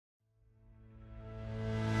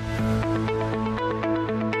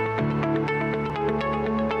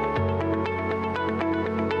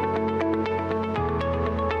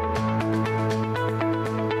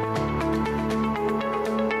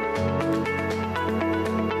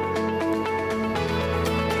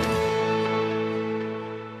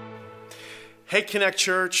Hey Connect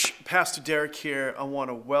Church, Pastor Deryck here. I want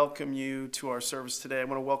to welcome you to our service today. I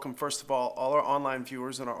want to welcome, first of all our online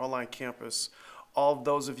viewers in our online campus, all of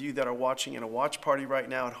those of you that are watching in a watch party right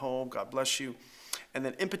now at home. God bless you. And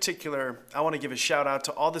then in particular, I want to give a shout out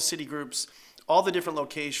to all the city groups, all the different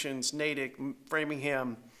locations, Natick,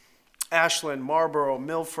 Framingham, Ashland, Marlboro,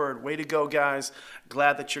 Milford. Way to go, guys.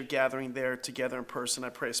 Glad that you're gathering there together in person. I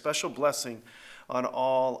pray a special blessing on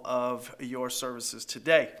all of your services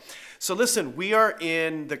today. So listen, we are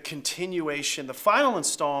in the continuation, the final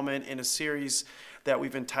installment in a series that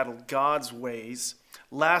we've entitled God's Ways.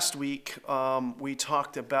 Last week, we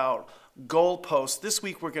talked about goalposts. This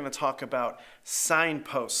week, we're going to talk about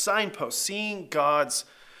signposts. Signposts, seeing God's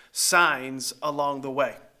signs along the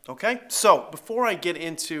way. Okay? So before I get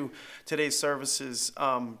into today's services,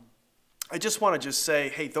 I just want to say,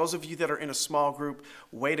 hey, those of you that are in a small group,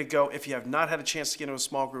 way to go. If you have not had a chance to get into a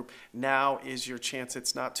small group, now is your chance.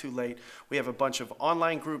 It's not too late. We have a bunch of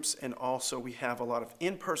online groups, and also we have a lot of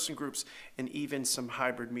in-person groups and even some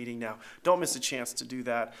hybrid meeting now. Don't miss a chance to do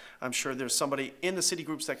that. I'm sure there's somebody in the city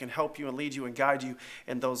groups that can help you and lead you and guide you,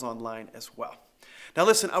 and those online as well. Now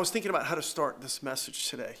listen, I was thinking about how to start this message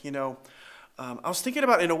today. I was thinking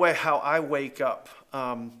about, in a way, how I wake up.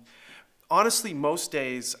 Honestly, most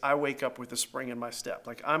days I wake up with a spring in my step.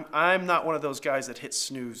 Like I'm not one of those guys that hits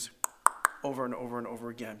snooze over and over and over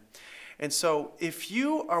again. And so if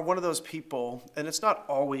you are one of those people, and it's not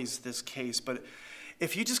always this case, but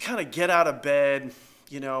if you just kind of get out of bed,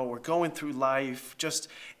 we're going through life, just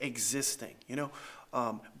existing,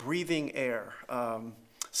 breathing air,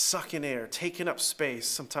 sucking air, taking up space,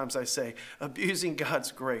 sometimes I say, abusing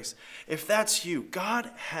God's grace. If that's you, God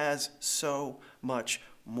has so much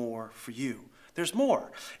more for you. There's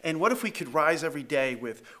more. And what if we could rise every day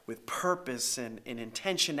with purpose and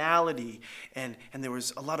intentionality, and there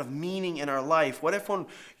was a lot of meaning in our life? What if when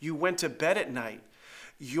you went to bed at night,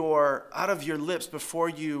 out of your lips, before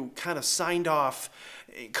you kind of signed off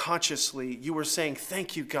consciously, you were saying,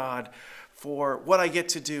 thank you, God, for what I get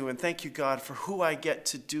to do, and thank you, God, for who I get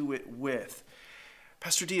to do it with.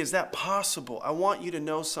 Pastor D, is that possible? I want you to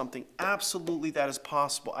know something. Absolutely, that is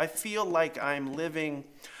possible. I feel like I'm living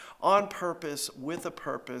on purpose, with a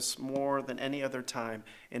purpose, more than any other time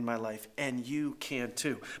in my life, and you can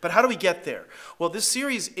too. But how do we get there? Well, this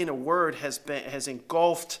series, in a word, has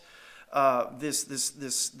engulfed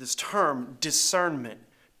this term, discernment.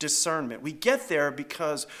 Discernment. We get there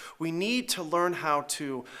because we need to learn how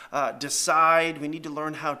to decide. We need to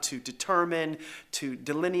learn how to determine, to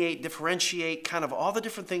delineate, differentiate, kind of all the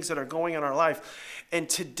different things that are going on in our life. And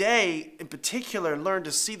today, in particular, learn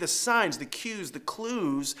to see the signs, the cues, the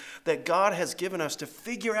clues that God has given us to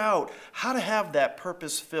figure out how to have that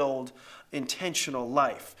purpose-filled, intentional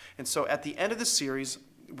life. And so at the end of the series,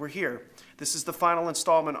 we're here. This is the final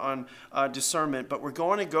installment on discernment, but we're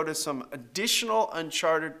going to go to some additional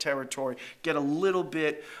uncharted territory, get a little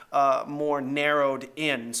bit more narrowed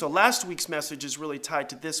in. So last week's message is really tied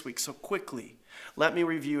to this week, so quickly, let me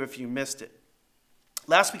review if you missed it.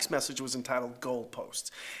 Last week's message was entitled Goalposts,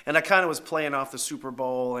 and I kind of was playing off the Super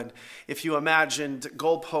Bowl, and if you imagined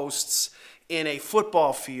goalposts in a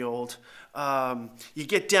football field, you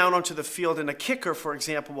get down onto the field, and a kicker, for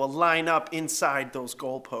example, will line up inside those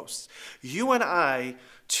goalposts. You and I,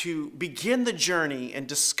 to begin the journey and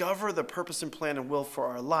discover the purpose and plan and will for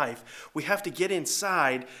our life, we have to get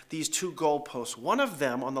inside these two goalposts. One of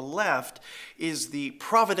them on the left is the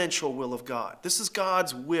providential will of God. This is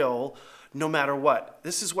God's will no matter what.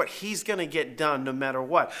 This is what he's going to get done no matter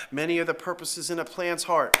what. Many are the purposes in a plan's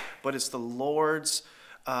heart, but it's the Lord's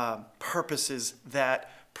purposes that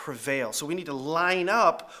prevail. So we need to line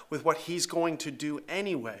up with what he's going to do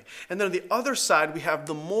anyway. And then on the other side, we have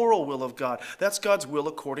the moral will of God. That's God's will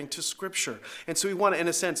according to Scripture. And so we want to, in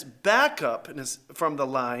a sense, back up from the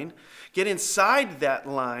line, get inside that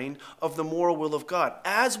line of the moral will of God.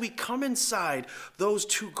 As we come inside those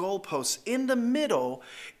two goalposts, in the middle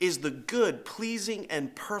is the good, pleasing,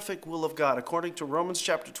 and perfect will of God. According to Romans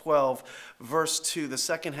chapter 12, verse 2, the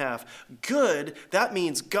second half. Good, that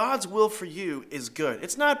means God's will for you is good.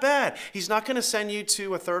 It's not bad. He's not going to send you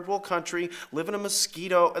to a third world country, live in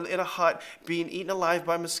a hut, being eaten alive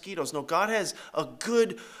by mosquitoes. No, God has a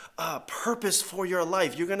good purpose for your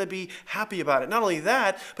life. You're going to be happy about it. Not only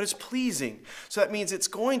that, but it's pleasing. So that means it's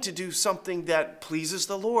going to do something that pleases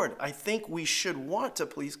the Lord. I think we should want to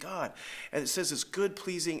please God. And it says it's good,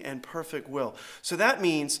 pleasing, and perfect will. So that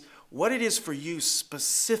means what it is for you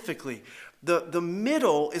specifically. The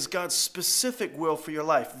middle is God's specific will for your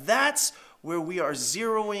life. That's where we are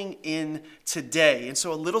zeroing in today. And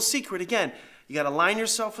so a little secret, again, You got to align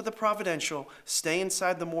yourself with the providential, stay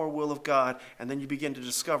inside the more will of God, and then you begin to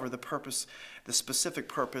discover the purpose, the specific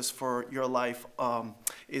purpose for your life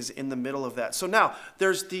is in the middle of that. So now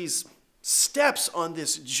there's these steps on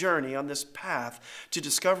this journey, on this path to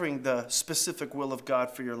discovering the specific will of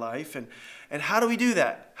God for your life. And how do we do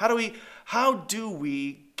that? How do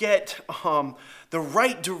we get the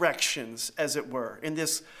right directions, as it were, in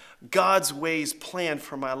this God's ways plan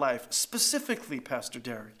for my life, specifically, Pastor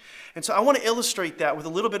Deryck? And so I want to illustrate that with a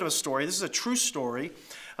little bit of a story. This is a true story.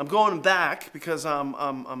 I'm going back because I'm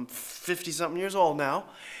 50-something years old now.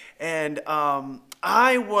 And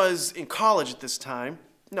I was in college at this time.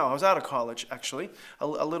 No, I was out of college, actually, a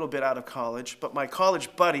little bit out of college. But my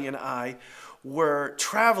college buddy and I were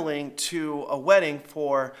traveling to a wedding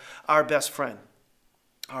for our best friend.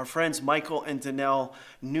 Our friends Michael and Danelle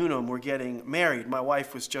Noonan were getting married. My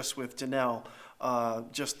wife was just with Danelle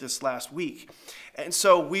just this last week. And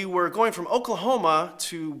so we were going from Oklahoma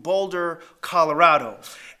to Boulder, Colorado.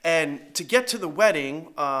 And to get to the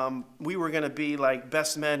wedding, we were going to be like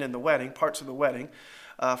best men in the wedding, parts of the wedding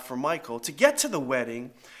for Michael. To get to the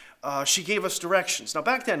wedding, she gave us directions. Now,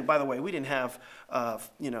 back then, by the way, we didn't have,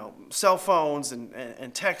 cell phones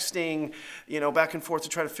and texting, back and forth to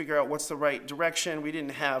try to figure out what's the right direction. We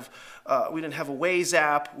didn't have a Waze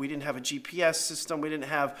app. We didn't have a GPS system. We didn't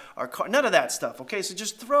have our car. None of that stuff. Okay, so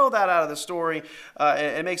just throw that out of the story.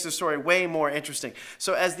 It makes the story way more interesting.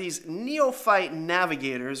 So, as these neophyte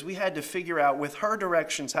navigators, we had to figure out with her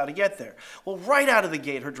directions how to get there. Well, right out of the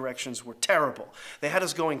gate, her directions were terrible. They had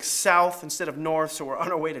us going south instead of north, so we're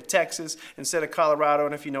on our way to Texas instead of Colorado.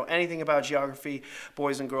 And if you know anything about geography,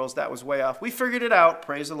 boys and girls, that was way off. We figured it out.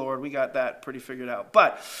 Praise the Lord. We got that pretty figured out.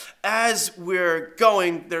 But as we're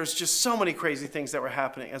going, there's just so many crazy things that were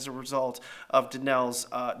happening as a result of Danelle's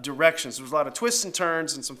directions. There was a lot of twists and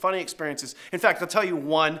turns and some funny experiences. In fact, I'll tell you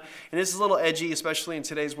one, and this is a little edgy, especially in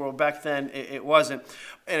today's world. Back then, it wasn't.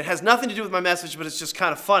 And it has nothing to do with my message, but it's just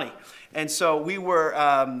kind of funny. And so we were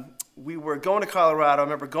going to Colorado. I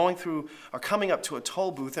remember coming up to a toll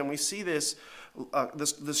booth, and we see this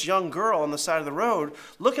young girl on the side of the road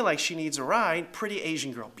looking like she needs a ride. Pretty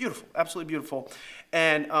Asian girl. Beautiful. Absolutely beautiful.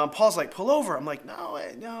 And Paul's like, pull over. I'm like, no.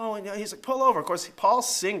 He's like, pull over. Of course, Paul's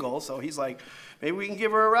single, so he's like, maybe we can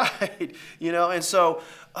give her a ride, And so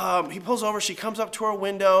he pulls over. She comes up to our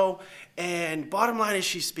window, and bottom line is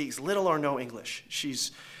she speaks little or no English.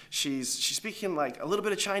 She's speaking like a little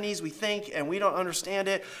bit of Chinese, we think, and we don't understand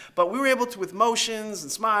it. But we were able to, with motions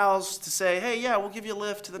and smiles, to say, hey, yeah, we'll give you a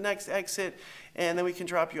lift to the next exit, and then we can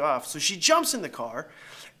drop you off. So she jumps in the car,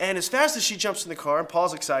 and as fast as she jumps in the car, and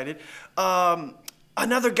Paul's excited,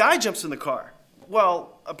 another guy jumps in the car.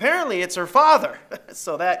 Well, apparently it's her father.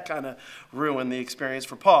 So that kind of ruined the experience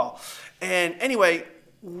for Paul. And anyway,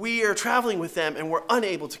 we are traveling with them, and we're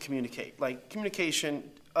unable to communicate. Like, communication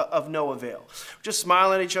of no avail. Just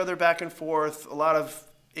smiling at each other back and forth, a lot of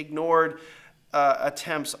ignored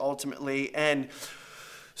attempts ultimately. And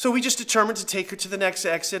so we just determined to take her to the next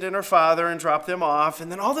exit and her father and drop them off. And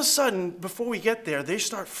then all of a sudden, before we get there, they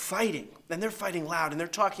start fighting. And they're fighting loud, and they're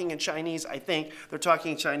talking in Chinese, I think. They're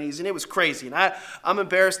talking in Chinese, and it was crazy. And I'm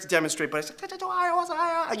embarrassed to demonstrate, but I said,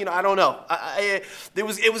 I don't know.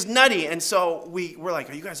 It was nutty. And so we're like,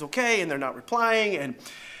 are you guys okay? And they're not replying.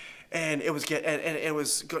 And it was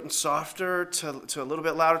getting softer to a little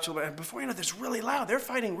bit louder. And before you know, it's really loud. They're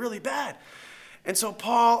fighting really bad. And so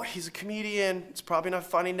Paul, he's a comedian. It's probably not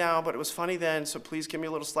funny now, but it was funny then, so please give me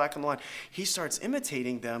a little slack on the line. He starts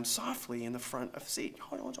imitating them softly in the front of the seat.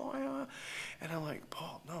 And I'm like,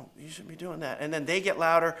 Paul, no, you shouldn't be doing that. And then they get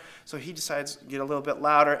louder, so he decides to get a little bit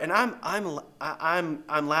louder. And I'm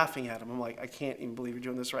laughing at him. I'm like, I can't even believe you're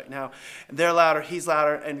doing this right now. And they're louder, he's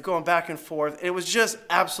louder, and going back and forth. It was just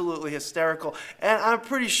absolutely hysterical. And I'm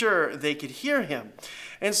pretty sure they could hear him.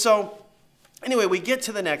 And so anyway, we get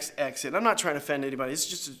to the next exit. I'm not trying to offend anybody.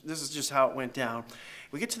 This is just how it went down.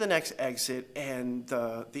 We get to the next exit, and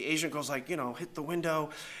the Asian girl's like, hit the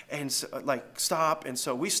window and stop. And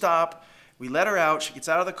so we stop. We let her out. She gets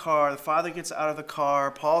out of the car. The father gets out of the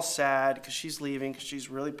car. Paul's sad because she's leaving because she's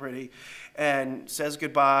really pretty, and says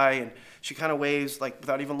goodbye. And she kind of waves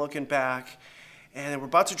without even looking back. And then we're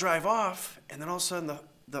about to drive off, and then all of a sudden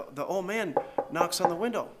the old man knocks on the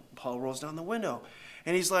window. Paul rolls down the window,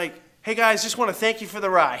 and he's like, hey guys, just want to thank you for the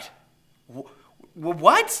ride.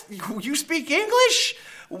 What? You speak English?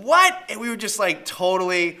 What? And we were just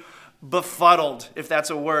totally befuddled, if that's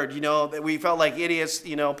a word. We felt like idiots.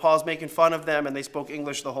 Paul's making fun of them, and they spoke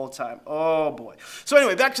English the whole time. Oh boy. So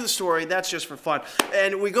anyway, back to the story. That's just for fun.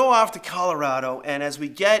 And we go off to Colorado, and as we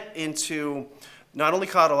get into Not only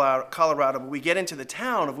Colorado, but we get into the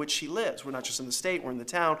town of which she lives. We're not just in the state, we're in the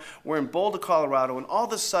town. We're in Boulder, Colorado, and all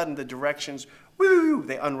of a sudden the directions, woo,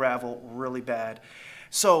 they unravel really bad.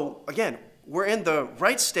 So again, we're in the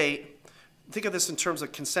right state. Think of this in terms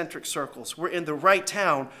of concentric circles. We're in the right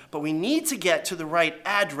town, but we need to get to the right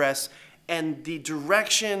address, and the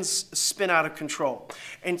directions spin out of control.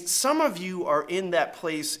 And some of you are in that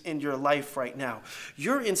place in your life right now.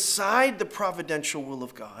 You're inside the providential will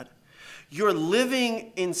of God. You're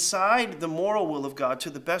living inside the moral will of God to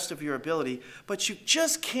the best of your ability, but you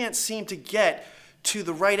just can't seem to get to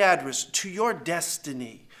the right address, to your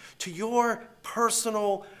destiny, to your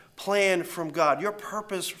personal plan from God, your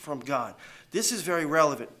purpose from God. This is very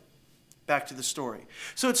relevant. Back to the story.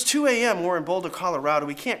 So it's 2 a.m. We're in Boulder, Colorado.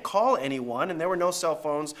 We can't call anyone, and there were no cell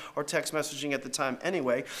phones or text messaging at the time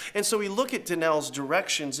anyway. And so we look at Danelle's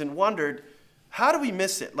directions and wondered, how do we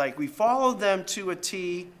miss it? Like, we followed them to a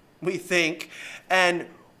T, we think, and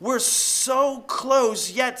we're so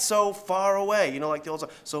close yet so far away. You know, like the old song,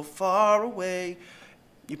 so far away.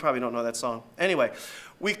 You probably don't know that song. Anyway,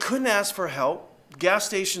 we couldn't ask for help. Gas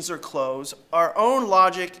stations are closed. Our own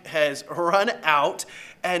logic has run out,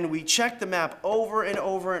 and we check the map over and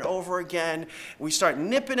over and over again. We start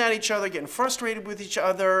nipping at each other, getting frustrated with each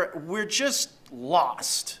other. We're just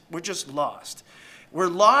lost. We're just lost. We're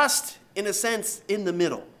lost, in a sense, in the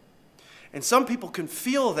middle. And some people can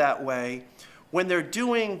feel that way when they're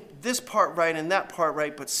doing this part right and that part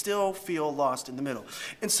right, but still feel lost in the middle.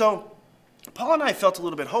 And so Paul and I felt a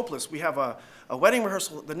little bit hopeless. We have a wedding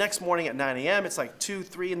rehearsal the next morning at 9 a.m. It's like 2,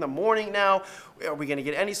 3 in the morning now. Are we going to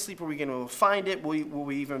get any sleep? Are we going to find it? Will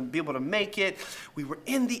we even be able to make it? We were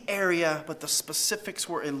in the area, but the specifics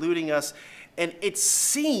were eluding us, and it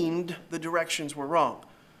seemed the directions were wrong.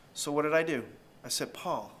 So what did I do? I said,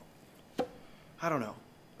 Paul, I don't know.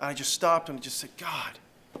 I just stopped and just said, God,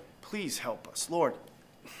 please help us. Lord,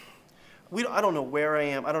 I don't know where I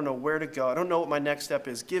am. I don't know where to go. I don't know what my next step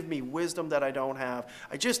is. Give me wisdom that I don't have.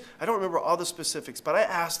 I don't remember all the specifics, but I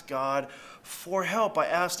asked God for help. I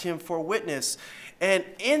asked him for witness. And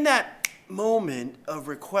in that moment of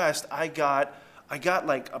request, I got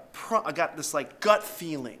this like gut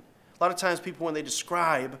feeling. A lot of times people, when they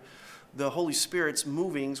describe the Holy Spirit's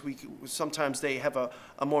movings, sometimes they have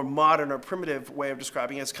a more modern or primitive way of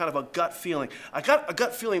describing it. It's kind of a gut feeling. I got a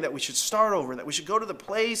gut feeling that we should start over, that we should go to the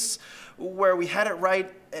place where we had it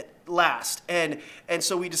right at last. And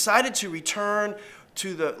so we decided to return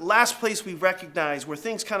to the last place we recognized where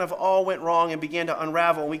things kind of all went wrong and began to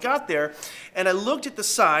unravel. And we got there, and I looked at the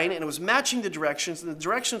sign, and it was matching the directions, and the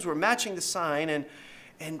directions were matching the sign. And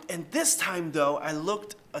this time, though, I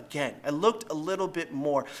looked again. I looked a little bit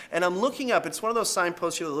more. And I'm looking up. It's one of those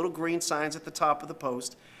signposts here, the little green signs at the top of the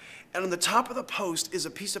post. And on the top of the post is a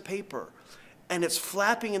piece of paper. And it's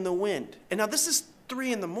flapping in the wind. And now this is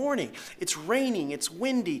 3 in the morning. It's raining. It's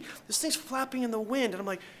windy. This thing's flapping in the wind. And I'm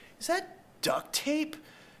like, is that duct tape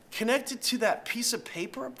connected to that piece of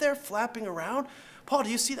paper up there flapping around? Paul, do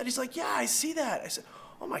you see that? He's like, yeah, I see that. I said,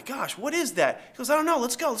 oh my gosh, what is that? He goes, I don't know,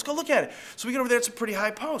 let's go look at it. So we get over there, it's a pretty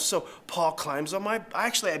high post. So Paul climbs on I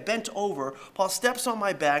bent over, Paul steps on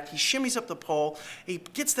my back, he shimmies up the pole, he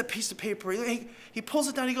gets the piece of paper, he pulls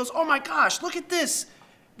it down, he goes, oh my gosh, look at this.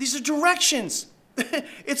 These are directions.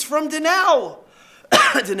 It's from Danelle.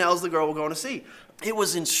 Danelle's the girl we're going to see. It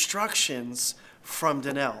was instructions from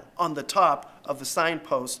Danelle on the top of the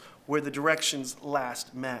signpost where the directions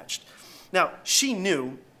last matched. Now, she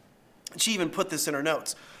knew. She even put this in her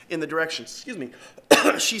notes, in the directions, excuse me.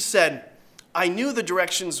 She said, I knew the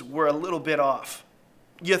directions were a little bit off.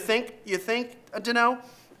 You think, Danelle?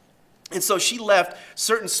 And so she left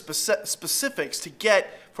certain specifics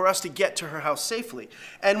for us to get to her house safely.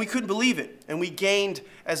 And we couldn't believe it. And we gained,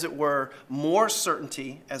 as it were, more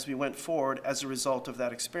certainty as we went forward as a result of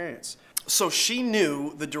that experience. So she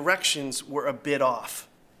knew the directions were a bit off.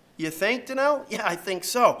 You think, Danelle? Yeah, I think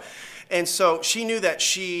so. And so she knew that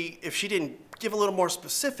if she didn't give a little more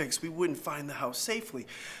specifics, we wouldn't find the house safely.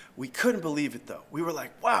 We couldn't believe it, though. We were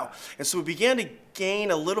like, wow. And so we began to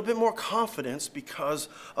gain a little bit more confidence because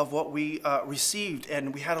of what we received,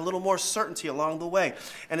 and we had a little more certainty along the way.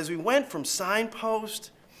 And as we went from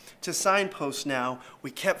signpost to signpost now,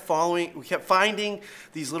 we kept finding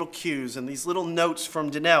these little cues and these little notes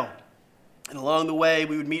from Danelle. And along the way,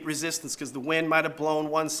 we would meet resistance because the wind might have blown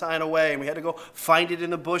one sign away, and we had to go find it in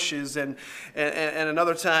the bushes. And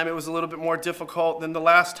another time, it was a little bit more difficult than the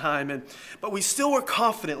last time. But we still were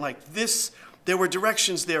confident, like this. There were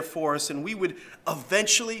directions there for us, and we would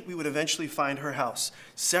eventually find her house.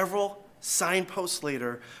 Several signposts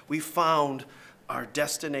later, we found our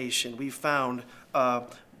destination. We found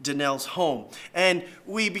Danelle's home. And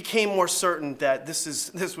we became more certain that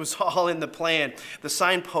this was all in the plan. The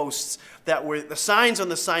signposts the signs on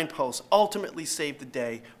the signposts ultimately saved the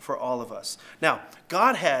day for all of us. Now,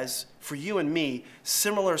 God has, for you and me,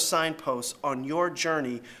 similar signposts on your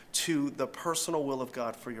journey to the personal will of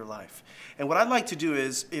God for your life. And what I'd like to do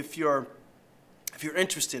is, if you're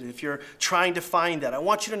interested, if you're trying to find that, I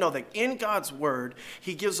want you to know that in God's Word,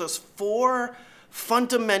 He gives us 4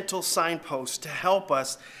 fundamental signposts to help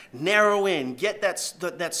us narrow in, get that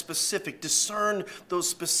specific, discern those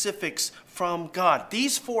specifics from God.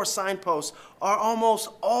 These 4 signposts are almost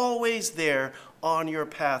always there on your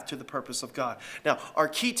path to the purpose of God. Now, our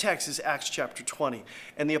key text is Acts chapter 20,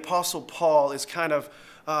 and the Apostle Paul is kind of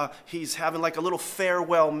he's having like a little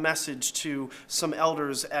farewell message to some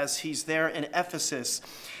elders as he's there in Ephesus.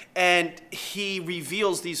 And he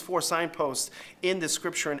reveals these 4 signposts in the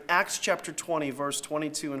scripture in Acts chapter 20, verse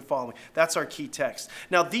 22 and following. That's our key text.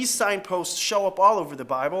 Now, these signposts show up all over the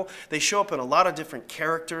Bible. They show up in a lot of different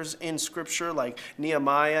characters in scripture, like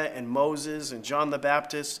Nehemiah and Moses and John the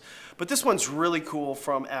Baptist. But this one's really cool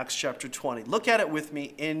from Acts chapter 20. Look at it with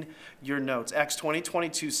me in your notes. Acts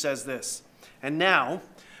 20:22 says this, "And now,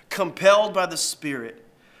 compelled by the Spirit,"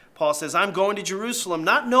 Paul says, "I'm going to Jerusalem,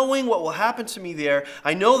 not knowing what will happen to me there.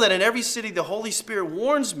 I know that in every city the Holy Spirit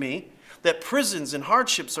warns me that prisons and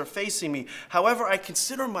hardships are facing me. However, I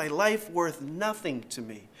consider my life worth nothing to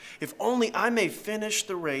me, if only I may finish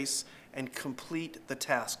the race and complete the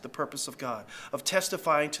task," the purpose of God, of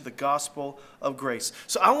testifying to the gospel of grace.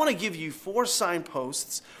 So I want to give you 4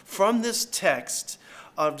 signposts from this text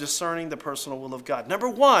of discerning the personal will of God. Number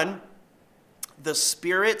 1, the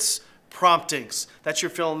Spirit's promptings. That's your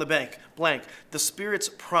fill in the blank. The Spirit's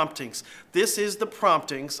promptings. This is the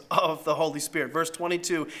promptings of the Holy Spirit. Verse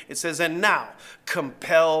 22, it says, "And now,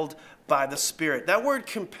 compelled by the Spirit." That word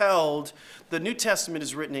compelled, the New Testament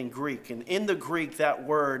is written in Greek. And in the Greek, that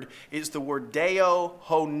word is the word deo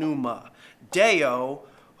honuma. Deo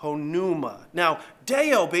honuma. Now,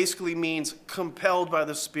 deo basically means compelled by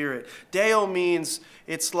the Spirit. Deo means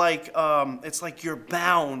it's like you're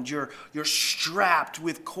bound, you're strapped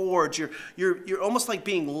with cords, you're almost like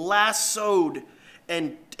being lassoed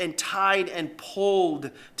and tied and pulled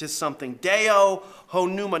to something. Deo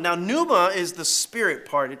honuma. Now, pneuma is the spirit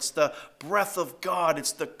part. It's the breath of God.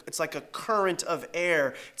 It's like a current of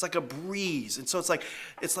air. It's like a breeze. And so it's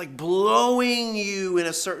like blowing you in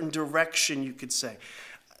a certain direction, you could say.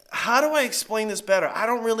 How do I explain this better? I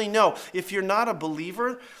don't really know. If you're not a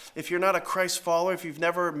believer, if you're not a Christ follower, if you've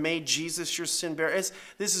never made Jesus your sin bearer,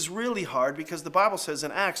 this is really hard because the Bible says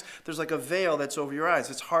in Acts, there's like a veil that's over your eyes.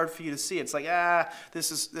 It's hard for you to see. It's like,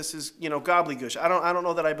 this is gobbledygook. I don't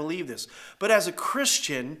know that I believe this. But as a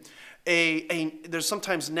Christian, there's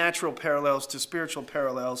sometimes natural parallels to spiritual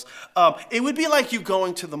parallels. It would be like you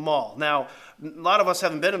going to the mall. Now, a lot of us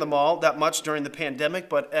haven't been to the mall that much during the pandemic,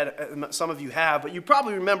 but some of you have. But you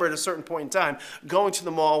probably remember at a certain point in time going to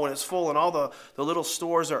the mall when it's full and all the little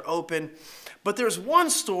stores are open. But there's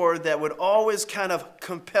one store that would always kind of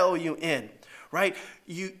compel you in, right?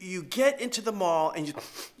 You get into the mall and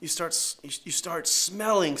you start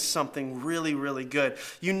smelling something really, really good.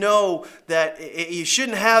 You know that you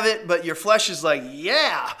shouldn't have it, but your flesh is like,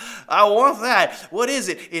 yeah, I want that. What is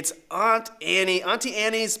it? It's Auntie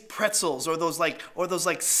Annie's pretzels, or those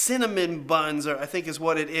like cinnamon buns, or I think is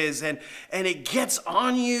what it is, and it gets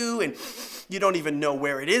on you, and you don't even know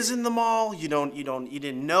where it is in the mall. You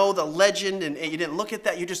didn't know the legend, and you didn't look at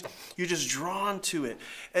that. You're just drawn to it.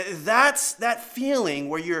 That's that feeling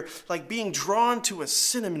where you're like being drawn to a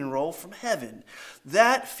cinnamon roll from heaven.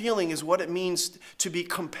 That feeling is what it means to be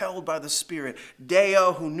compelled by the Spirit.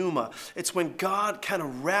 Deo honuma. It's when God kind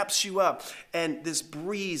of wraps you up and this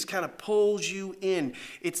breeze kind of pulls you in.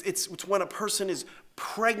 It's when a person is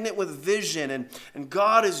pregnant with vision and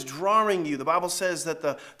God is drawing you. The Bible says that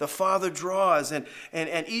the Father draws, and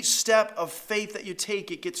each step of faith that you take,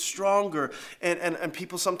 it gets stronger. And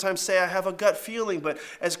people sometimes say, I have a gut feeling, but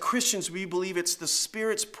as Christians, we believe it's the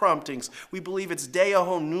Spirit's promptings. We believe it's deo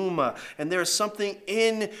honuma, and there's something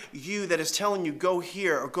in you that is telling you, go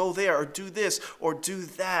here or go there or do this or do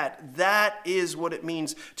that. That is what it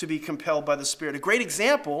means to be compelled by the Spirit. A great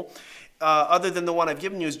example, other than the one I've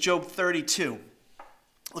given you, is Job 32.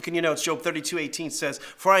 Look in your notes. Job 32:18 says,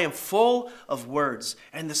 "For I am full of words,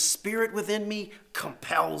 and the Spirit within me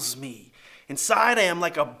compels me. Inside I am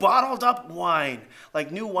like a bottled up wine, like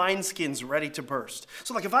new wineskins ready to burst."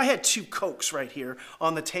 So like if I had 2 Cokes right here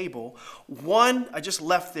on the table, one I just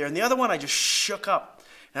left there, and the other one I just shook up.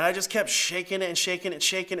 And I just kept shaking it and shaking it and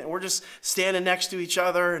shaking it. And we're just standing next to each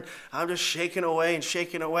other, and I'm just shaking away and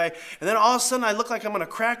shaking away. And then all of a sudden, I look like I'm going to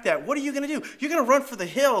crack that. What are you going to do? You're going to run for the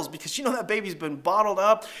hills because you know that baby's been bottled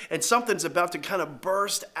up, and something's about to kind of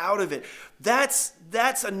burst out of it.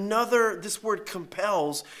 That's another, this word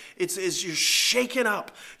compels, is you're shaken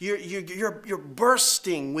up. You're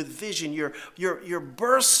bursting with vision. You're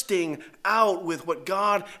bursting out with what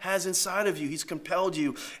God has inside of you. He's compelled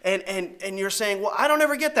you. And you're saying, well, I don't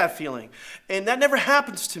ever get that feeling. And that never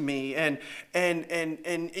happens to me. And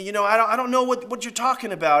you know, I don't know what you're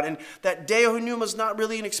talking about. And that Deohunuma is not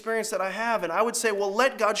really an experience that I have. And I would say, well,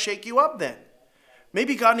 let God shake you up then.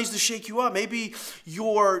 Maybe God needs to shake you up. Maybe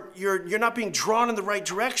you're not being drawn in the right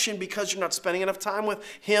direction because you're not spending enough time with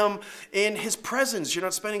Him in His presence. You're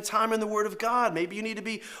not spending time in the Word of God. Maybe you need to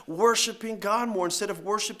be worshiping God more instead of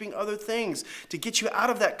worshiping other things to get you out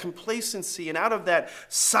of that complacency and out of that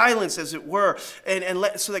silence, as it were,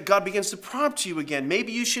 so that God begins to prompt you again.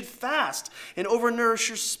 Maybe you should fast and overnourish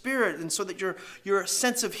your spirit, and so that your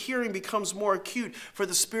sense of hearing becomes more acute for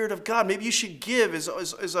the Spirit of God. Maybe you should give as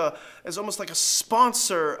almost like a sponsor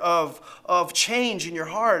of change in your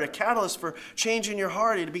heart, a catalyst for change in your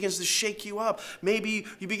heart. It begins to shake you up. Maybe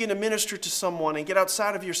you begin to minister to someone and get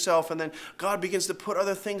outside of yourself, and then God begins to put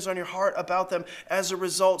other things on your heart about them as a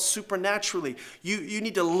result supernaturally. You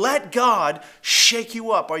need to let God shake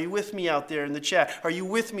you up. Are you with me out there in the chat? Are you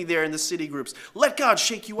with me there in the city groups? Let God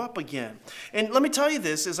shake you up again. And let me tell you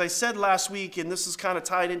this, as I said last week, and this is kind of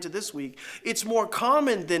tied into this week, it's more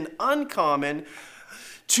common than uncommon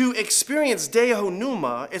to experience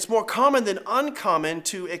Deohunuma. It's more common than uncommon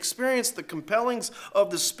to experience the compellings of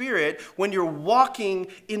the Spirit when you're walking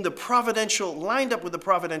in the providential, lined up with the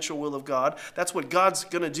providential will of God. That's what God's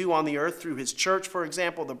going to do on the earth through His church, for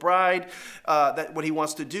example, the bride, what He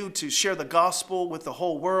wants to do to share the gospel with the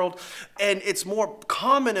whole world. And it's more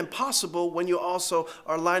common and possible when you also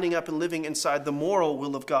are lining up and living inside the moral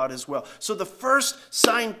will of God as well. So the first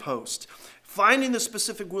signpost, finding the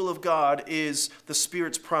specific will of God, is the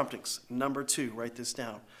Spirit's promptings. Number 2, write this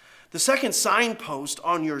down. The second signpost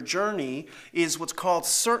on your journey is what's called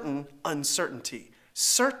certain uncertainty.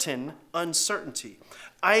 Certain uncertainty.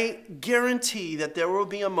 I guarantee that there will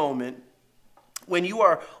be a moment when you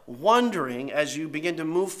are wondering, as you begin to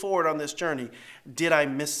move forward on this journey, did I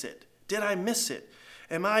miss it? Did I miss it?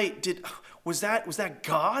 Was that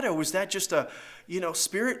God, or was that just a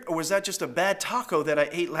Spirit, or was that just a bad taco that I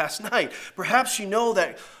ate last night? Perhaps you know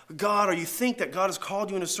that God, or you think that God has called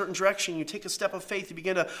you in a certain direction. You take a step of faith, you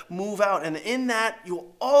begin to move out, and in that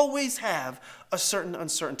you'll always have a certain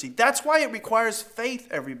uncertainty. That's why it requires faith,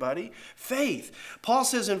 everybody. Faith. Paul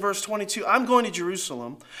says in verse 22, I'm going to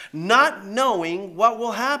Jerusalem, not knowing what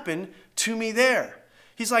will happen to me there.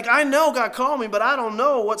 He's like, I know God called me, but I don't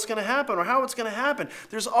know what's going to happen or how it's going to happen.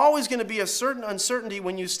 There's always going to be a certain uncertainty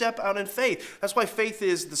when you step out in faith. That's why faith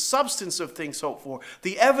is the substance of things hoped for,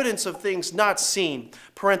 the evidence of things not seen,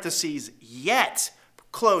 parentheses, yet,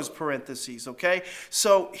 close parentheses, okay?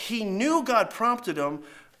 So he knew God prompted him.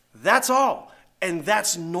 That's all. And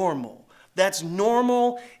that's normal. That's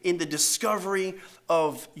normal in the discovery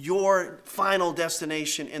of your final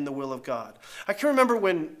destination in the will of God. I can remember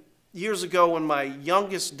years ago when my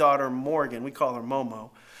youngest daughter, Morgan, we call her Momo,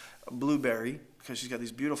 Blueberry, because she's got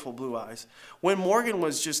these beautiful blue eyes. When Morgan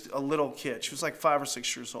was just a little kid, she was like 5 or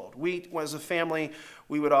 6 years old. We, as a family,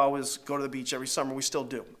 we would always go to the beach every summer. We still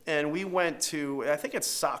do. And we went to, I think it's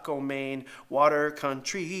Saco, Maine, water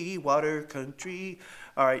country, water country.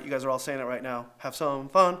 All right, you guys are all saying it right now. Have some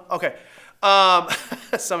fun. Okay.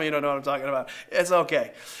 Some of you don't know what I'm talking about. It's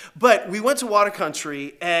okay. But we went to water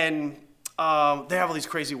country, and they have all these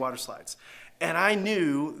crazy water slides. And I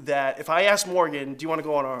knew that if I asked Morgan, do you want to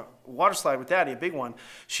go on a water slide with Daddy, a big one,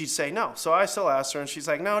 she'd say no. So I still asked her, and she's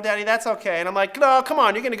like, no, Daddy, that's okay. And I'm like, no, come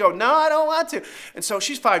on, you're going to go. No, I don't want to. And so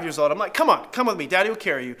she's 5 years old. I'm like, come on, come with me. Daddy will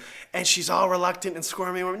carry you. And she's all reluctant and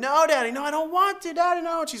squirming. No, Daddy, no, I don't want to, Daddy,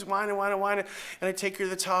 no. And she's whining, whining, whining. And I take her to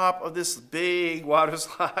the top of this big water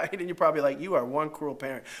slide. And you're probably like, you are one cruel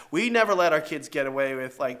parent. We never let our kids get away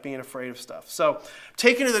with like being afraid of stuff. So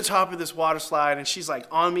taking her to the top of this water slide, and she's like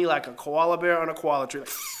on me like a koala bear on a koala tree. Like,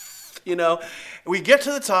 you know, we get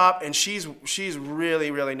to the top, and she's really,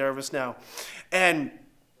 really nervous now. And,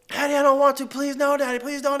 Daddy, I don't want to. Please, no, Daddy.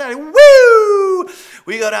 Please don't, Daddy. Woo!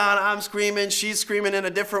 We go down. I'm screaming. She's screaming in a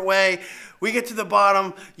different way. We get to the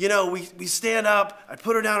bottom. You know, we stand up. I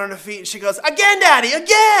put her down on her feet, and she goes, again, Daddy,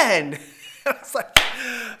 again. I was like,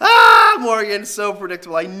 Morgan, so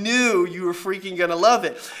predictable. I knew you were freaking going to love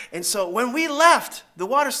it. And so when we left the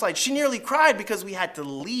water slide, she nearly cried because we had to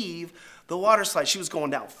leave the water slide. She was going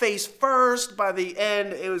down face first. By the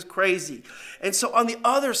end, it was crazy. And so on the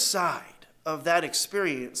other side of that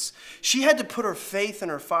experience, she had to put her faith in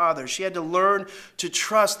her father. She had to learn to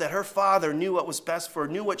trust that her father knew what was best for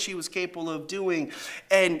her, knew what she was capable of doing.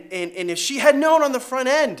 And if she had known on the front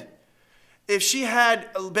end, if she had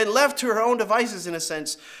been left to her own devices, in a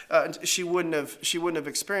sense, she wouldn't have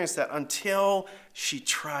experienced that until she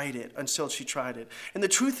tried it, And the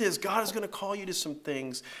truth is, God is going to call you to some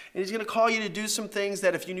things, and he's going to call you to do some things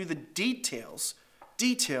that if you knew the details,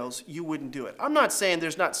 you wouldn't do it. I'm not saying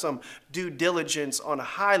there's not some due diligence on a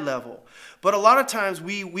high level, but a lot of times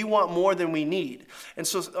we want more than we need. And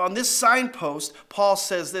so on this signpost, Paul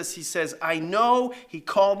says this. He says, I know he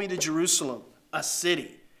called me to Jerusalem, a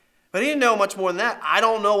city. But he didn't know much more than that. I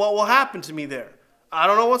don't know what will happen to me there. I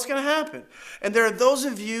don't know what's going to happen. And there are those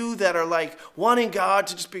of you that are like wanting God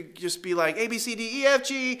to just be like A, B, C, D, E, F,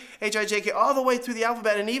 G, H, I, J, K, all the way through the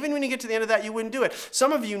alphabet. And even when you get to the end of that, you wouldn't do it.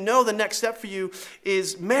 Some of you know the next step for you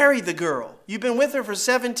is marry the girl. You've been with her for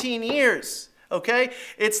 17 years. Okay?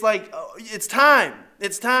 It's like, it's time.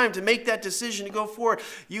 It's time to make that decision to go forward.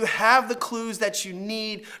 You have the clues that you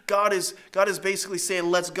need. God is basically saying,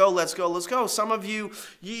 let's go, let's go, let's go. Some of you,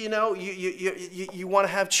 you want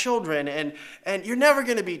to have children, and you're never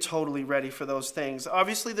going to be totally ready for those things.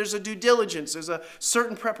 Obviously, there's a due diligence. There's a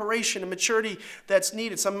certain preparation and maturity that's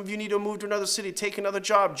needed. Some of you need to move to another city, take another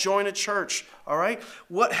job, join a church, all right?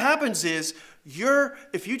 What happens is,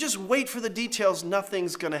 if you just wait for the details,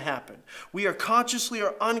 nothing's going to happen. We are consciously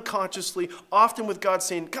or unconsciously, often with God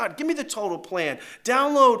saying, God, give me the total plan.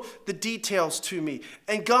 Download the details to me.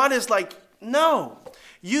 And God is like, no,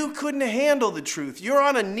 you couldn't handle the truth. You're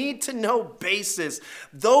on a need-to-know basis.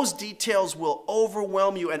 Those details will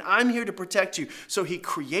overwhelm you, and I'm here to protect you. So he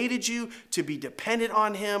created you to be dependent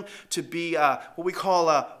on him, to be what we call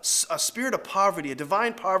a spirit of poverty, a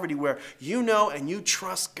divine poverty where you know and you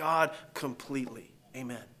trust God completely.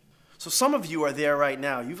 Amen. So some of you are there right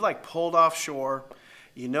now. You've like pulled offshore.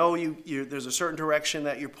 You know there's a certain direction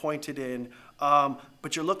that you're pointed in,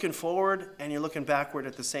 but you're looking forward and you're looking backward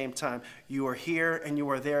at the same time. You are here and you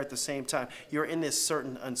are there at the same time. You're in this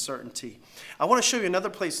certain uncertainty. I want to show you another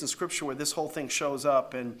place in Scripture where this whole thing shows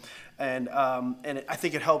up, and I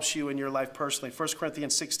think it helps you in your life personally. 1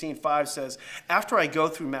 Corinthians 16:5 says, after I go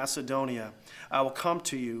through Macedonia, I will come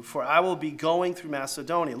to you, for I will be going through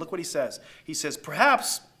Macedonia. Look what he says. He says,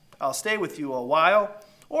 perhaps I'll stay with you a while,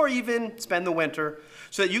 or even spend the winter,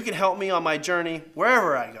 so that you can help me on my journey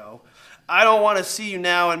wherever I go. I don't want to see you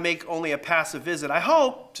now and make only a passive visit. I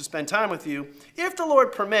hope to spend time with you, if the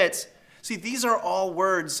Lord permits. See, these are all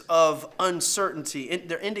words of uncertainty.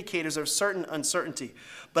 They're indicators of certain uncertainty.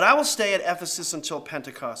 But I will stay at Ephesus until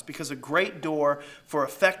Pentecost, because a great door for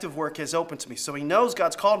effective work has opened to me. So he knows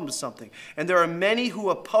God's called him to something. And there are many who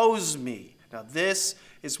oppose me. Now this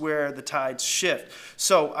is where the tides shift.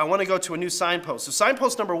 So I want to go to a new signpost. So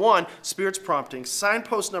signpost number 1, Spirit's prompting.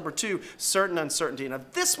 Signpost number 2, certain uncertainty. Now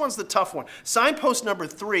this one's the tough one. Signpost number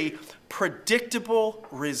 3, predictable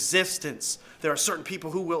resistance. There are certain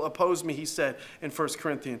people who will oppose me, he said in 1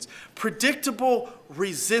 Corinthians. Predictable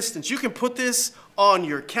resistance. You can put this on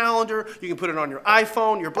your calendar. You can put it on your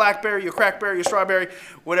iPhone, your BlackBerry, your Crackberry, your Strawberry,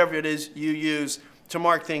 whatever it is you use to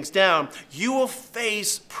mark things down. You will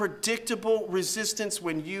face predictable resistance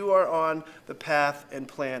when you are on the path and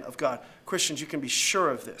plan of God. Christians, you can be sure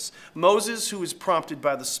of this. Moses, who was prompted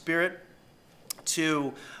by the Spirit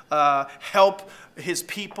to help his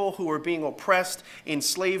people who were being oppressed in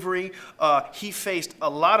slavery, he faced a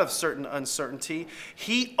lot of certain uncertainty.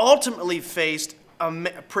 He ultimately faced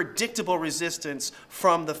predictable resistance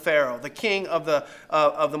from the Pharaoh, the king of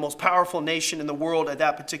the most powerful nation in the world at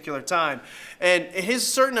that particular time. And his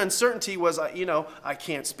certain uncertainty was, I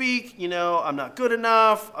can't speak, I'm not good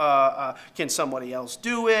enough, can somebody else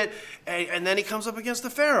do it? And then he comes up against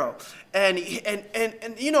the Pharaoh. And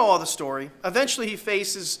you know all the story. Eventually he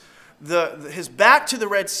faces his back to the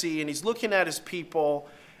Red Sea, and he's looking at his people,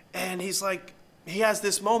 and he's like, he has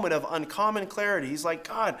this moment of uncommon clarity. He's like,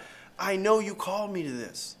 God, I know you called me to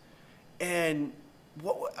this. And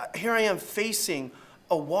here I am facing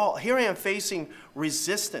a wall. Here I am facing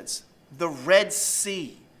resistance. The Red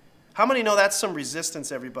Sea. How many know that's some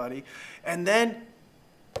resistance, everybody? And then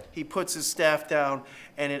he puts his staff down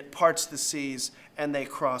and it parts the seas and they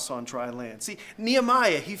cross on dry land. See,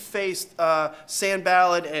 Nehemiah, he faced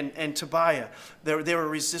Sanballat and Tobiah. They were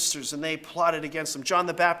resistors and they plotted against him. John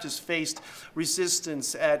the Baptist faced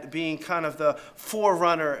resistance at being kind of the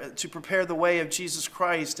forerunner to prepare the way of Jesus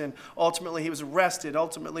Christ, and ultimately he was arrested.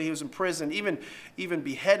 Ultimately he was imprisoned, even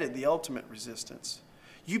beheaded, the ultimate resistance.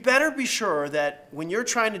 you better be sure that when you're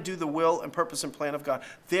trying to do the will and purpose and plan of God,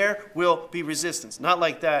 there will be resistance. Not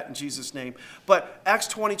like that in Jesus' name. But Acts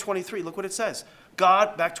 20:23, look what it says.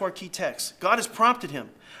 God, back to our key text, God has prompted him.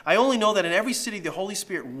 I only know that in every city the Holy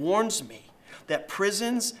Spirit warns me that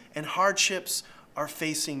prisons and hardships are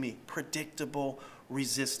facing me. Predictable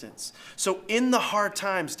resistance. So in the hard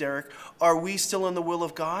times, Deryck, are we still in the will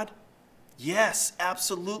of God? Yes,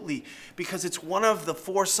 absolutely, because it's one of the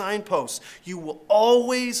 4 signposts. You will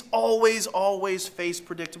always, always, always face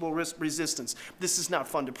predictable resistance. This is not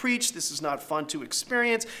fun to preach. This is not fun to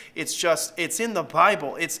experience. It's in the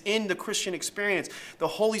Bible. It's in the Christian experience. The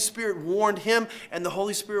Holy Spirit warned him, and the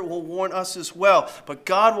Holy Spirit will warn us as well. But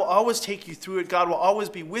God will always take you through it. God will always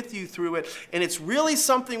be with you through it, and it's really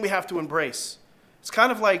something we have to embrace. It's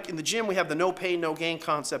kind of like in the gym we have the no pain, no gain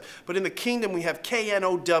concept, but in the kingdom we have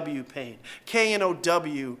KNOW pain,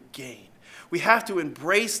 KNOW gain. We have to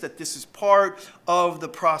embrace that this is part of the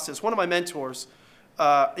process. One of my mentors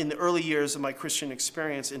in the early years of my Christian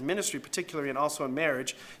experience in ministry, particularly and also in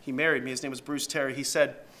marriage, he married me, his name was Bruce Terry. He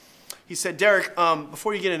said, Deryck,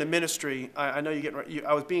 before you get into ministry, I know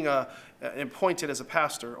I was being appointed as a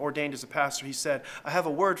pastor, ordained as a pastor. He said, I have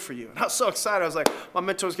a word for you. And I was so excited. I was like, my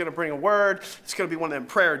mentor's going to bring a word. It's going to be one of them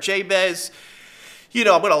prayer Jabez. You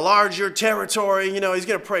know, I'm going to enlarge your territory. You know, he's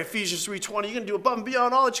going to pray Ephesians 3:20. You're going to do above and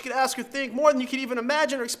beyond all that you could ask or think, more than you could even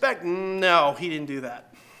imagine or expect. No, he didn't do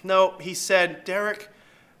that. No, he said, Deryck,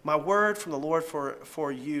 my word from the Lord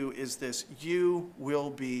for you is this: you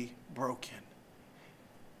will be broken.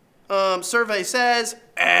 Survey says,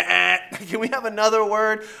 can we have another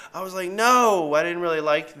word? I was like, no, I didn't really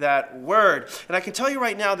like that word. And I can tell you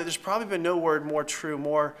right now that there's probably been no word more true,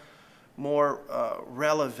 more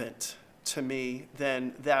relevant to me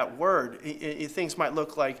than that word. Things might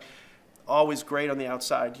look like always great on the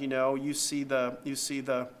outside. You know, you see the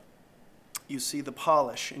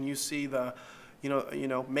polish, and you see the, you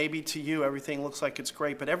know, maybe to you everything looks like it's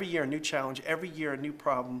great, but every year a new challenge, every year a new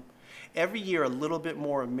problem. Every year, a little bit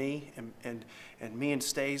more of me and me and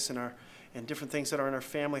Stace and different things that are in our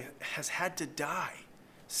family has had to die.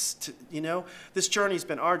 You know, this journey's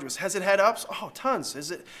been arduous. Has it had ups? Oh, tons.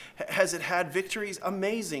 Has it had victories?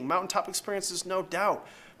 Amazing. Mountaintop experiences, no doubt.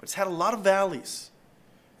 But it's had a lot of valleys.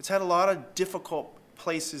 It's had a lot of difficult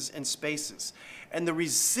places and spaces. And the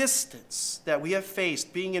resistance that we have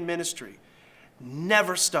faced being in ministry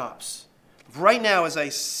never stops. Right now, as I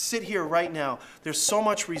sit here right now, there's so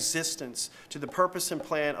much resistance to the purpose and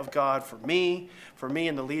plan of God for me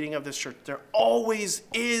and the leading of this church. There always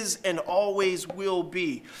is and always will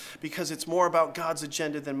be, because it's more about God's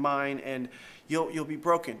agenda than mine, and you'll be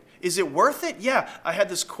broken. Is it worth it? Yeah. I had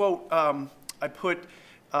this quote I put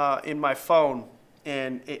in my phone,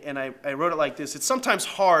 and I wrote it like this: it's sometimes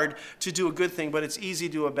hard to do a good thing, but it's easy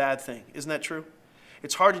to do a bad thing. Isn't that true?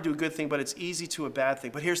 It's hard to do a good thing, but it's easy to a bad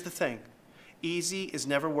thing. But here's the thing. Easy is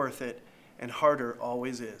never worth it, and harder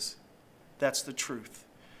always is. That's the truth.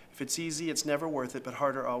 If it's easy, it's never worth it, but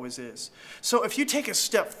harder always is. So if you take a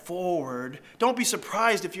step forward, don't be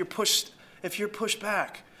surprised if you're pushed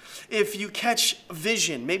back. If you catch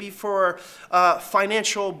vision, maybe for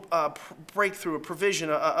financial breakthrough, a provision,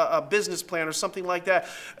 a business plan, or something like that,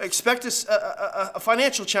 expect a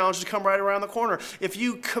financial challenge to come right around the corner. If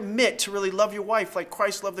you commit to really love your wife like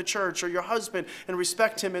Christ loved the church, or your husband, and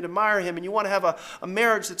respect him and admire him, and you want to have a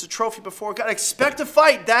marriage that's a trophy before God, expect a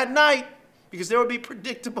fight that night, because there will be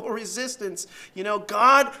predictable resistance. You know,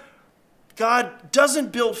 God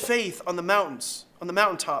doesn't build faith on the mountains, on the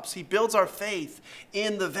mountaintops. He builds our faith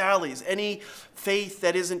in the valleys. Any faith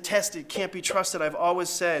that isn't tested can't be trusted, I've always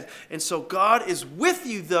said. And so God is with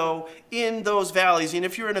you, though, in those valleys. And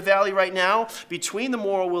if you're in a valley right now, between the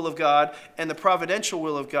moral will of God and the providential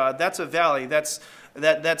will of God, that's a valley. There's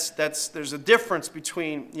a difference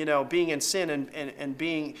between, you know, being in sin and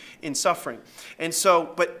being in suffering. And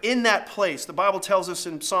so, but in that place, the Bible tells us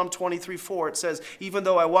in Psalm 23:4, it says, even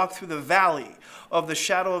though I walk through the valley of the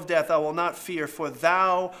shadow of death, I will not fear, for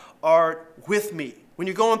thou art with me. When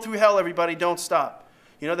you're going through hell, everybody, don't stop.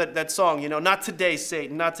 You know that song, you know, not today,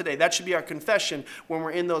 Satan, not today. That should be our confession when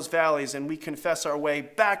we're in those valleys and we confess our way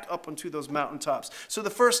back up onto those mountaintops. So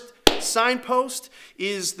the first signpost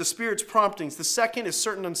is the Spirit's promptings. The second is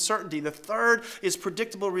certain uncertainty. The third is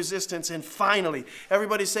predictable resistance. And finally,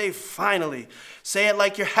 everybody say finally. Say it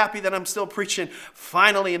like you're happy that I'm still preaching.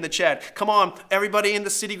 Finally in the chat. Come on, everybody in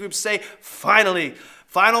the city group, say finally.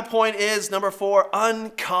 Final point is number 4,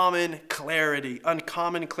 uncommon clarity.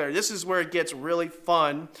 Uncommon clarity. This is where it gets really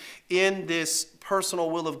fun in this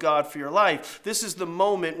personal will of God for your life. This is the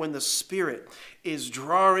moment when the Spirit is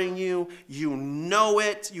drawing you. You know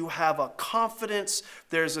it. You have a confidence.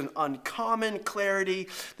 There's an uncommon clarity.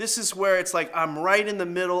 This is where it's like I'm right in the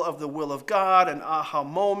middle of the will of God, an aha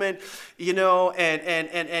moment, you know,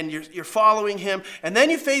 and you're following him. And then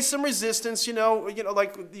you face some resistance, you know,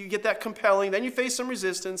 like you get that compelling. Then you face some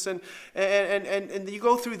resistance and you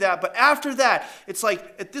go through that. But after that, it's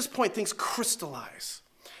like at this point things crystallize.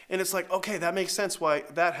 And it's like, okay, that makes sense why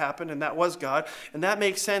that happened, and that was God. And that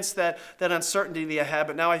makes sense that uncertainty I had,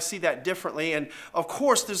 but now I see that differently. And of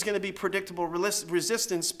course, there's going to be predictable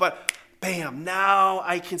resistance, but bam, now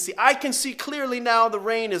I can see clearly now the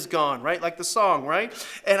rain is gone, right? Like the song, right?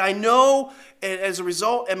 And I know, and as a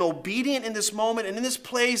result, I'm obedient in this moment. And in this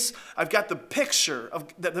place, I've got the picture,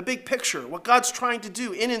 of the big picture, what God's trying to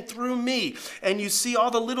do in and through me. And you see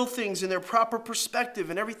all the little things in their proper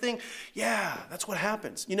perspective and everything. Yeah, that's what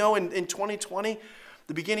happens. You know, in 2020,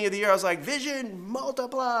 the beginning of the year, I was like, vision,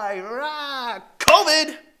 multiply, rah,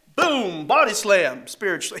 COVID. Boom, body slam,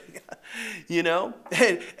 spiritually, you know?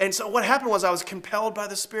 And so what happened was I was compelled by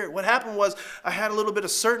the Spirit. What happened was I had a little bit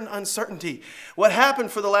of certain uncertainty. What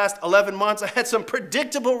happened for the last 11 months, I had some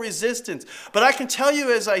predictable resistance. But I can tell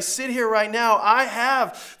you as I sit here right now, I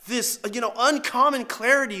have this, you know, uncommon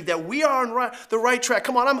clarity that we are on the right track.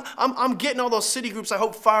 Come on, I'm getting all those city groups, I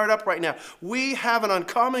hope, fired up right now. We have an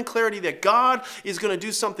uncommon clarity that God is going to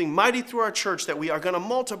do something mighty through our church, that we are going to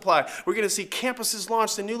multiply. We're going to see campuses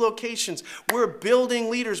launched in new locations. We're building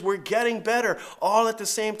leaders. We're getting better all at the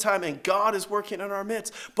same time, and God is working in our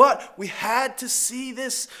midst. But we had to see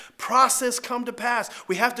this process come to pass.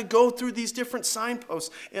 We have to go through these different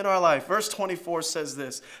signposts in our life. Verse 24 says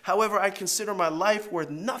this, however, I consider my life worth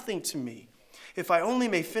nothing to me, if I only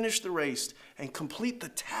may finish the race and complete the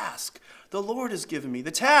task the Lord has given me, the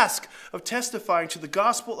task of testifying to the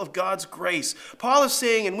gospel of God's grace. Paul is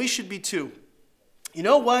saying, and we should be too, you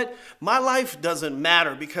know what? My life doesn't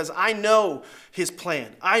matter because I know his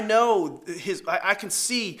plan. I know I can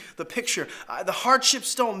see the picture. The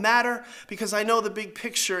hardships don't matter because I know the big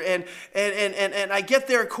picture. And I get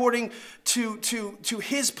there according to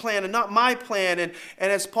his plan and not my plan. And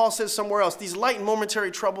as Paul says somewhere else, these light and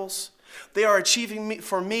momentary troubles, they are achieving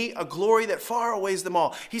for me a glory that far outweighs them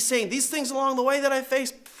all. He's saying these things along the way that I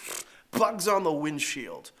face, bugs on the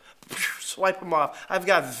windshield. Swipe them off. I've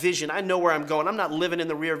got vision. I know where I'm going. I'm not living in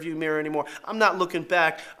the rearview mirror anymore. I'm not looking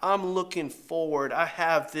back. I'm looking forward. I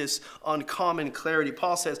have this uncommon clarity.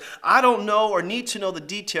 Paul says, I don't know or need to know the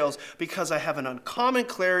details because I have an uncommon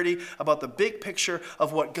clarity about the big picture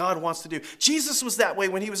of what God wants to do. Jesus was that way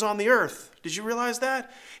when he was on the earth. Did you realize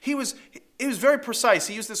that? He was very precise.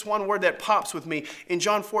 He used this one word that pops with me in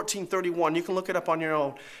John 14:31. You can look it up on your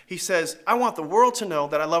own. He says, I want the world to know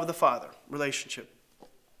that I love the Father. Relationship.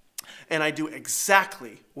 And I do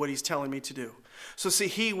exactly what he's telling me to do. So see,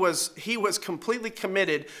 he was completely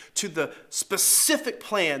committed to the specific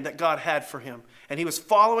plan that God had for him. And he was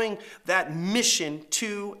following that mission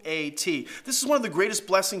to a T. This is one of the greatest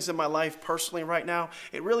blessings in my life personally right now.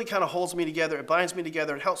 It really kind of holds me together. It binds me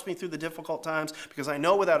together. It helps me through the difficult times because I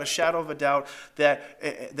know without a shadow of a doubt that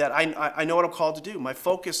I know what I'm called to do. My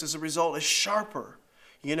focus as a result is sharper,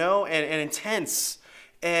 you know, and intense.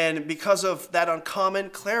 And because of that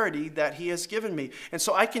uncommon clarity that he has given me. And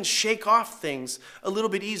so I can shake off things a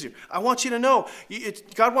little bit easier. I want you to know,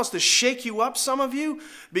 God wants to shake you up, some of you,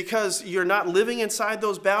 because you're not living inside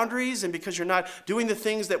those boundaries and because you're not doing the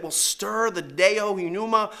things that will stir the deo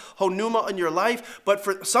honuma in your life. But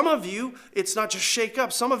for some of you, it's not just shake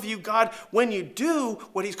up. Some of you, God, when you do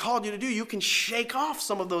what he's called you to do, you can shake off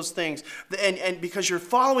some of those things. And because you're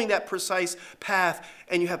following that precise path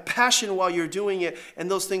and you have passion while you're doing it,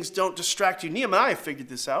 and those things don't distract you. Nehemiah figured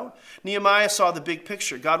this out. Nehemiah saw the big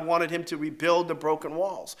picture. God wanted him to rebuild the broken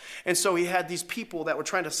walls. And so he had these people that were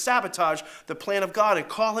trying to sabotage the plan of God and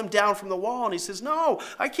call him down from the wall. And he says, no,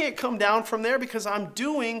 I can't come down from there because I'm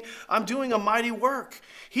doing a mighty work.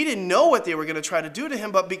 He didn't know what they were going to try to do to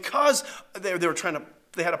him, but because they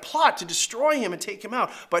had a plot to destroy him and take him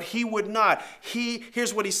out, but he would not.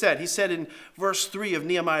 Here's what he said. He said in verse 3 of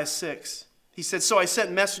Nehemiah 6, he said, so I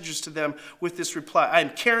sent messengers to them with this reply. I am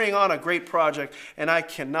carrying on a great project and I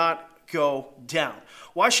cannot go down.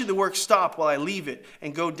 Why should the work stop while I leave it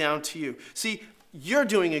and go down to you? See, you're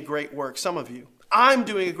doing a great work, some of you. I'm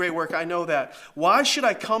doing a great work, I know that. Why should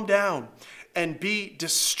I come down and be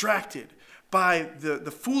distracted by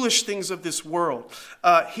the foolish things of this world.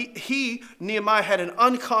 Nehemiah, had an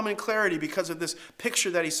uncommon clarity because of this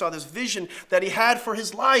picture that he saw, this vision that he had for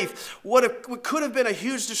his life. What could have been a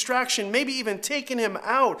huge distraction, maybe even taken him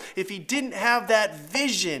out if he didn't have that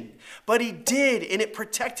vision. But he did, and it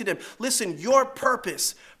protected him. Listen, your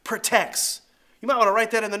purpose protects. You might want to write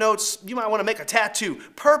that in the notes. You might want to make a tattoo.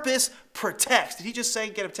 Purpose protects. Did he just say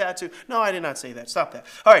get a tattoo? No, I did not say that. Stop that.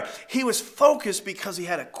 All right. He was focused because he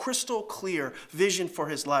had a crystal clear vision for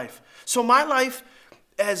his life. So my life,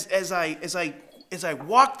 as I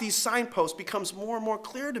walk these signposts, becomes more and more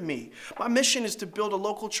clear to me. My mission is to build a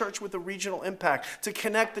local church with a regional impact, to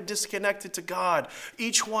connect the disconnected to God.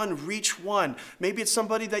 Each one reach one. Maybe it's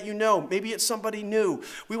somebody that you know. Maybe it's somebody new.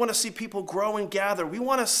 We want to see people grow and gather. We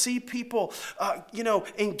want to see people,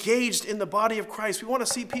 engaged in the body of Christ. We want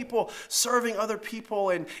to see people serving other people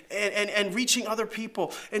and reaching other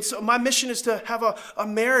people. And so my mission is to have a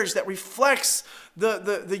marriage that reflects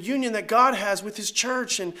the union that God has with his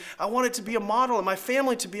church. And I want it to be a model, and my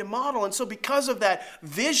family to be a model. And so because of that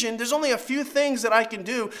vision, there's only a few things that I can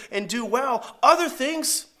do and do well. Other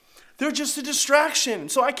things, they're just a distraction.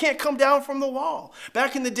 So I can't come down from the wall.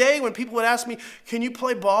 Back in the day when people would ask me, can you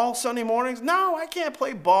play ball Sunday mornings? No, I can't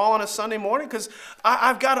play ball on a Sunday morning because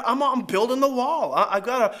I'm building the wall. I've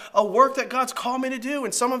got a work that God's called me to do.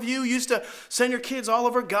 And some of you used to send your kids all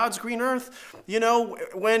over God's green earth,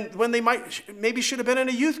 when they maybe should have been in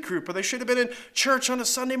a youth group, or they should have been in church on a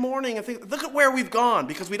Sunday morning. And think, look at where we've gone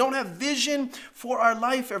because we don't have vision for our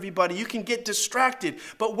life, everybody. You can get distracted.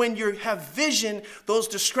 But when you have vision, those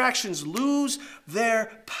distractions lose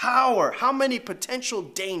their power. How many potential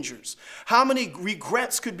dangers, how many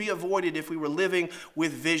regrets could be avoided if we were living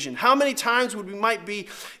with vision? How many times would we might be,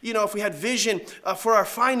 if we had vision for our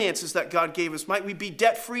finances that God gave us, might we be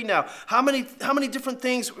debt free now? How many different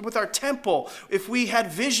things with our temple? If we had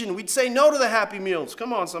vision, we'd say no to the Happy Meals.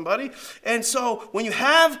 Come on, somebody. And so when you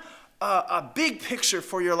have a big picture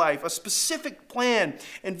for your life, a specific plan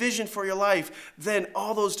and vision for your life, then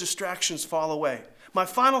all those distractions fall away. My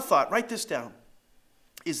final thought, write this down,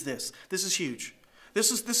 is this. This is huge. This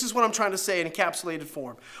is what I'm trying to say in encapsulated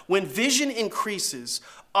form. When vision increases,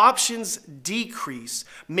 options decrease,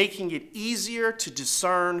 making it easier to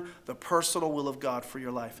discern the personal will of God for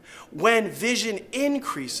your life. When vision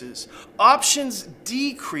increases, options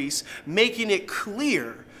decrease, making it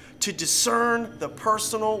clear to discern the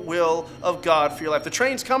personal will of God for your life. The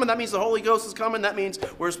train's coming. That means the Holy Ghost is coming. That means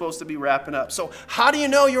we're supposed to be wrapping up. So how do you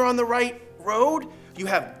know you're on the right road? You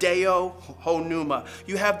have Deo Honuma.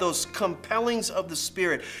 You have those compellings of the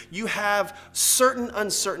Spirit. You have certain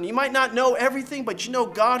uncertain. You might not know everything, but you know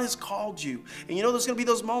God has called you. And you know there's going to be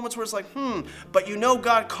those moments where it's like, but you know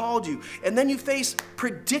God called you. And then you face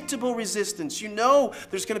predictable resistance. You know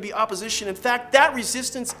there's going to be opposition. In fact, that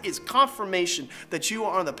resistance is confirmation that you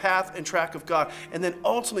are on the path and track of God. And then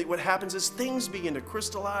ultimately what happens is things begin to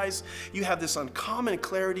crystallize. You have this uncommon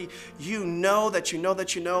clarity. You know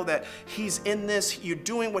that He's in this. You're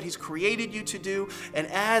doing what He's created you to do. And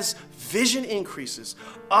as vision increases,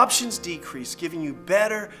 options decrease, giving you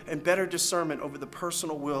better and better discernment over the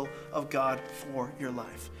personal will of God for your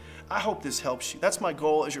life. I hope this helps you. That's my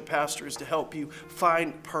goal as your pastor, is to help you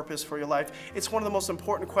find purpose for your life. It's one of the most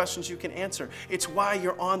important questions you can answer. It's why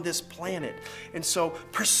you're on this planet. And so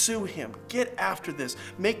pursue Him. Get after this.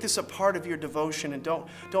 Make this a part of your devotion, and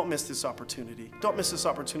don't miss this opportunity. Don't miss this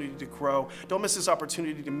opportunity to grow. Don't miss this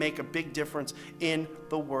opportunity to make a big difference in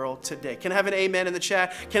the world today. Can I have an amen in the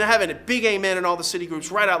chat? Can I have a big amen in all the city groups?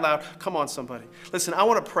 Right out loud. Come on, somebody. Listen, I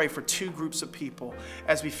want to pray for two groups of people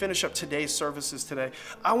as we finish up today's services today.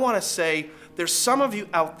 I want to say there's some of you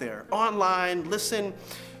out there online, listen,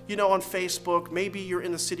 on Facebook, maybe you're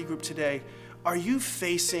in the city group today. Are you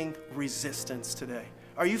facing resistance today?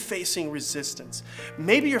 Are you facing resistance?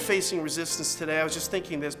 Maybe you're facing resistance today. I was just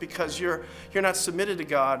thinking this because you're not submitted to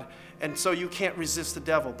God, and so you can't resist the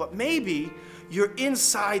devil. But maybe you're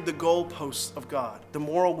inside the goalposts of God, the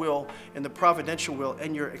moral will and the providential will,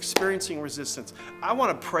 and you're experiencing resistance. I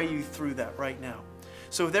want to pray you through that right now.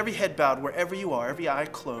 So with every head bowed, wherever you are, every eye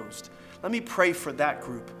closed, let me pray for that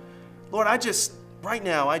group. Lord, right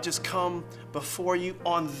now, I just come before you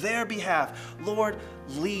on their behalf. Lord,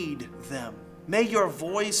 lead them. May your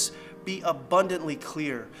voice be abundantly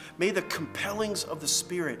clear. May the compellings of the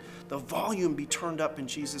Spirit, the volume be turned up in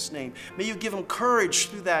Jesus' name. May you give them courage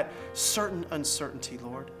through that certain uncertainty,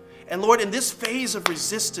 Lord. And Lord, in this phase of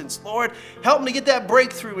resistance, Lord, help them to get that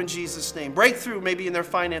breakthrough in Jesus' name. Breakthrough maybe in their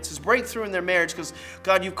finances, breakthrough in their marriage, because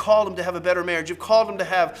God, you've called them to have a better marriage. You've called them to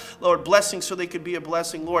have, Lord, blessings so they could be a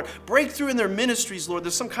blessing. Lord, breakthrough in their ministries, Lord.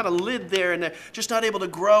 There's some kind of lid there and they're just not able to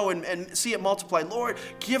grow and see it multiply. Lord,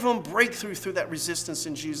 give them breakthrough through that resistance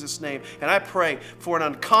in Jesus' name. And I pray for an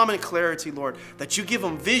uncommon clarity, Lord, that you give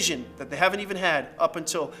them vision that they haven't even had up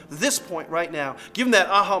until this point right now. Give them that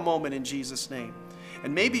aha moment in Jesus' name.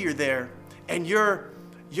 And maybe you're there and you're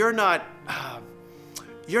not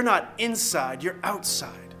inside, you're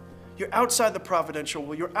outside. You're outside the providential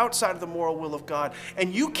will, you're outside of the moral will of God,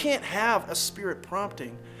 and you can't have a spirit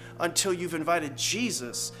prompting until you've invited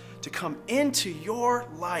Jesus to come into your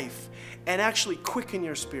life and actually quicken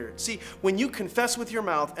your spirit. See, when you confess with your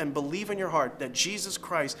mouth and believe in your heart that Jesus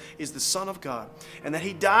Christ is the Son of God and that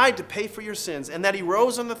he died to pay for your sins and that he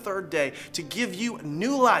rose on the third day to give you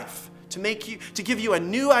new life, to give you a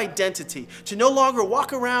new identity, to no longer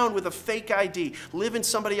walk around with a fake ID, live in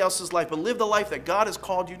somebody else's life, but live the life that God has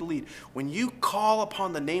called you to lead. When you call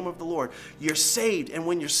upon the name of the Lord, you're saved. And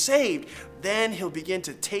when you're saved, then he'll begin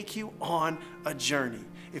to take you on a journey.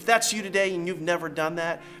 If that's you today and you've never done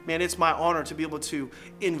that, man, it's my honor to be able to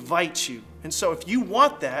invite you. And so if you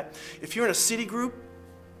want that, if you're in a city group,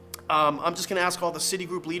 I'm just going to ask all the city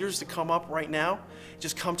group leaders to come up right now.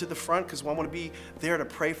 Just come to the front because I want to be there to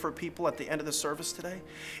pray for people at the end of the service today.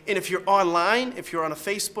 And if you're online, if you're on a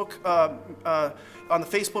Facebook, on the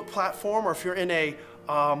Facebook platform, or if you're in a,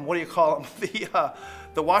 what do you call them,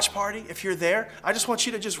 the watch party, if you're there, I just want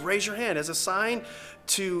you to just raise your hand as a sign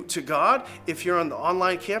to God. If you're on the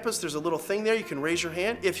online campus, there's a little thing there. You can raise your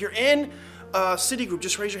hand. If you're in a city group,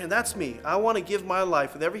 just raise your hand. That's me. I want to give my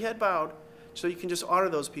life with every head bowed. So you can just honor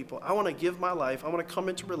those people. I want to give my life. I want to come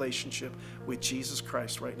into relationship with Jesus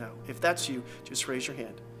Christ right now. If that's you, just raise your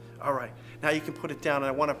hand. All right. Now you can put it down, and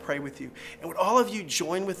I want to pray with you. And would all of you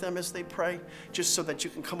join with them as they pray, just so that you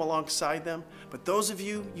can come alongside them? But those of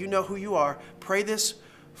you, you know who you are. Pray this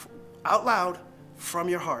out loud from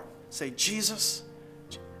your heart. Say, Jesus,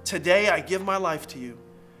 today I give my life to you.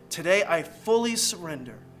 Today I fully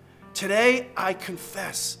surrender. Today I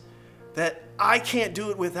confess that I can't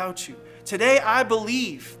do it without you. Today I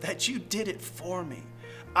believe that you did it for me.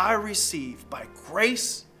 I receive by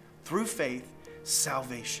grace, through faith,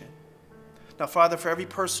 salvation. Now, Father, for every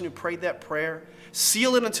person who prayed that prayer,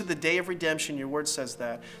 seal it unto the day of redemption. Your word says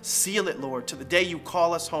that. Seal it, Lord, to the day you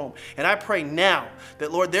call us home. And I pray now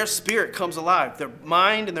that, Lord, their spirit comes alive. Their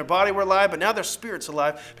mind and their body were alive, but now their spirit's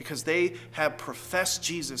alive because they have professed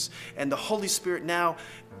Jesus. And the Holy Spirit now,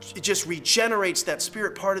 it just regenerates that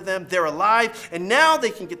spirit part of them. They're alive, and now they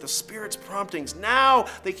can get the Spirit's promptings. Now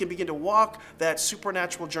they can begin to walk that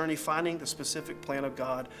supernatural journey, finding the specific plan of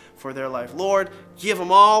God for their life. Lord, give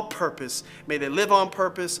them all purpose. May they live on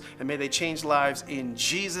purpose, and may they change lives in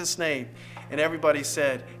Jesus' name. And everybody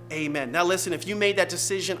said, amen. Now listen, if you made that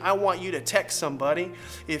decision, I want you to text somebody.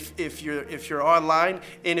 If you're online,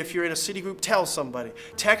 and if you're in a city group, tell somebody.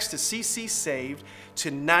 Text to CC Saved to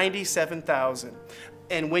 97,000.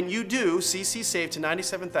 And when you do, CC Saved to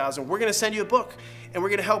 97,000, we're going to send you a book, and we're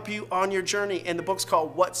going to help you on your journey. And the book's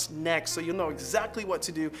called What's Next, so you'll know exactly what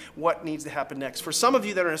to do, what needs to happen next. For some of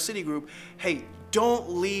you that are in a city group, hey, don't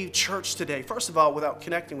leave church today, first of all, without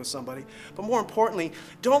connecting with somebody. But more importantly,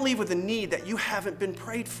 don't leave with a need that you haven't been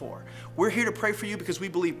prayed for. We're here to pray for you because we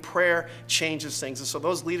believe prayer changes things. And so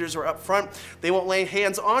those leaders are up front. They won't lay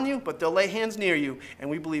hands on you, but they'll lay hands near you. And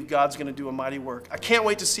we believe God's going to do a mighty work. I can't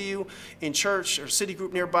wait to see you in church or city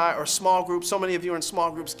group nearby or small group. So many of you are in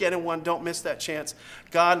small groups. Get in one. Don't miss that chance.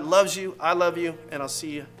 God loves you. I love you. And I'll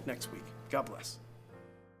see you next week. God bless.